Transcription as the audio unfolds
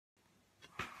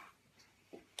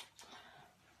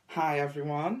Hi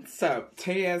everyone. So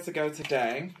 2 years ago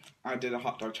today, I did a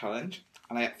hot dog challenge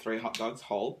and I ate 3 hot dogs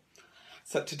whole.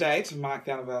 So today, to mark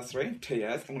the anniversary of 2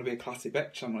 years, I'm going to be a classy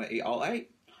bitch. I'm going to eat all 8.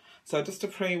 So just to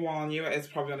pre-warn you, it is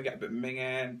probably going to get a bit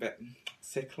minging, a bit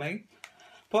sickly.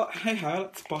 But hey ho,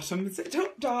 let's bottoms it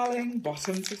up, darling.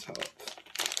 Bottoms it up.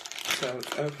 So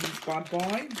let's open this bad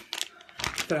boy.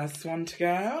 First one to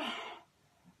go.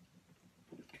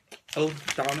 Oh,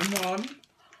 down in 1.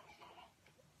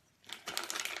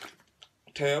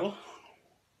 2.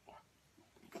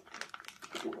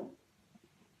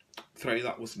 3,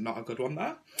 that was not a good one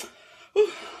there. Ooh,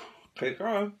 keep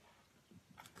going.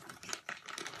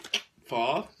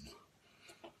 4.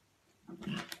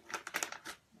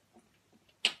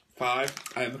 5,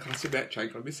 I am a classy bitch, I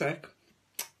ain't gonna be sick.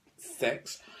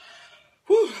 6.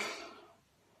 Whew.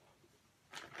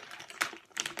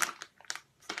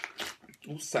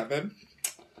 Ooh, 7.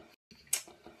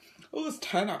 Oh, there's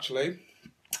 10 actually.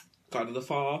 Got another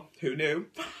 4. Who knew?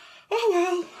 Oh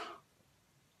well.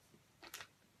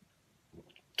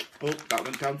 Oh, that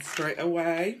went down straight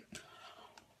away.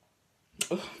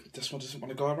 Oh, this one doesn't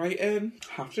want to go right in.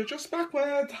 Have to adjust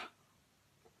backward.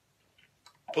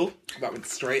 Oh, that went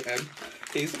straight in.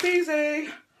 Easy peasy.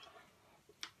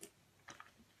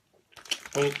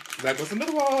 Oh, there goes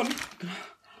another one.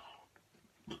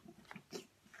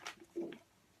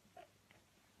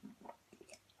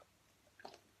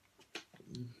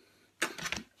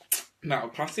 Now,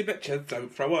 classy bitches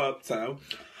don't throw up, so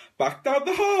back down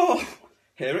the hole.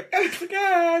 Here it goes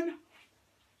again.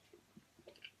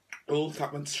 Oh,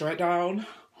 that went straight down.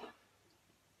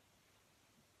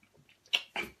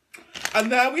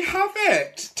 And there we have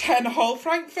it. 10 whole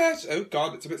Frankfurt. Oh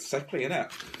God, it's a bit sickly, isn't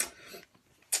it?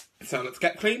 So let's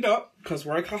get cleaned up, because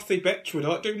we're a classy bitch. We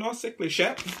don't do no sickly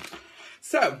shit.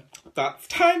 So, that's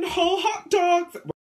 10 whole hot dogs.